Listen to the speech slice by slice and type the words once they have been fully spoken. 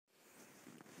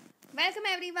Welcome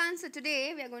everyone. So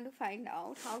today we are going to find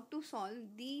out how to solve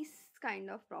these kind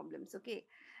of problems, okay?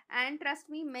 And trust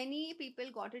me, many people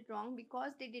got it wrong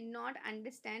because they did not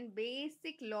understand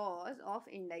basic laws of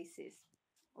indices.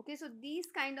 Okay, so these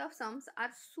kind of sums are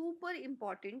super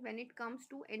important when it comes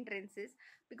to entrances,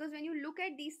 because when you look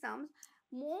at these sums,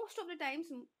 most of the times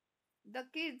the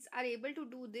kids are able to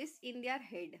do this in their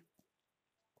head.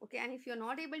 Okay, and if you're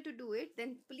not able to do it,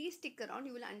 then please stick around.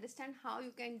 You will understand how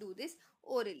you can do this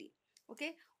orally.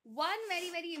 Okay, one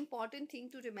very important thing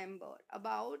to remember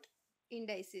about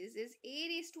indices is a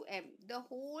raised to m. The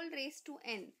whole raised to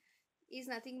n is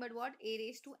nothing but what? A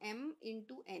raised to m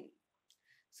into n.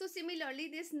 So similarly,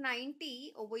 this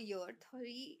 90 over here,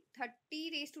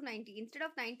 30 raised to 90. Instead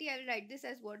of 90, I will write this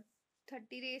as what?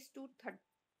 30 raised to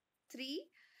 3,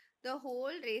 the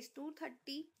whole raised to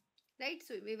 30, right?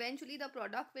 So eventually the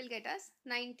product will get us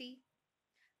 90,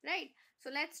 right? So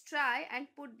let's try and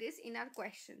put this in our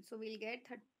question. So we'll get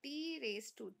 30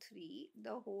 raised to 3,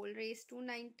 the whole raised to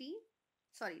 90,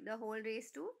 sorry, the whole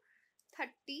raised to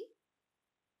 30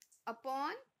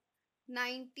 upon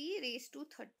 90 raised to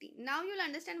 30. Now you'll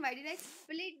understand why did I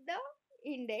split the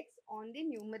index on the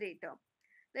numerator.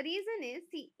 The reason is,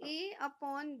 see, a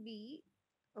upon b,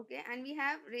 okay, and we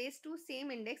have raised to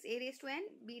same index, a raised to n,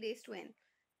 b raised to n.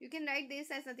 You can write this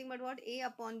as nothing but what? A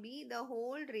upon b, the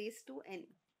whole raised to n.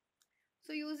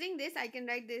 So using this, I can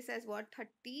write this as what? 30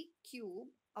 cube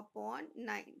upon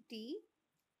 90,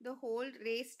 the whole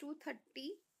raised to 30.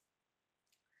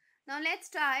 Now let's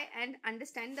try and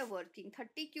understand the working.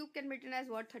 30 cube can be written as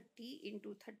what? 30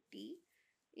 into 30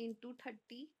 into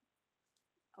 30.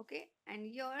 Okay, and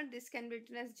here this can be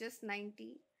written as just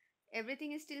 90.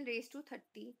 Everything is still raised to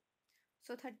 30.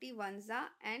 So 30 ones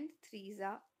and threes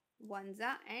ones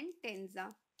and tens.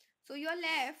 So you're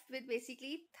left with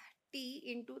basically 30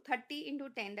 into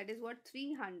 10, that is what?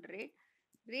 300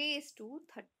 raised to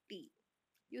 30.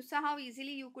 You saw how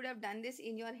easily you could have done this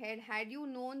in your head had you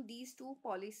known these two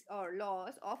policies or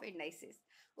laws of indices.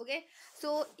 Okay,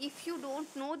 so if you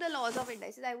don't know the laws of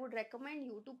indices, I would recommend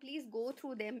you to please go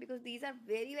through them, because these are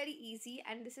very easy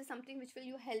and this is something which will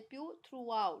you help you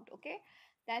throughout. Okay,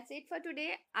 that's it for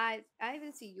today. I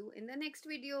will see you in the next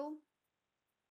video.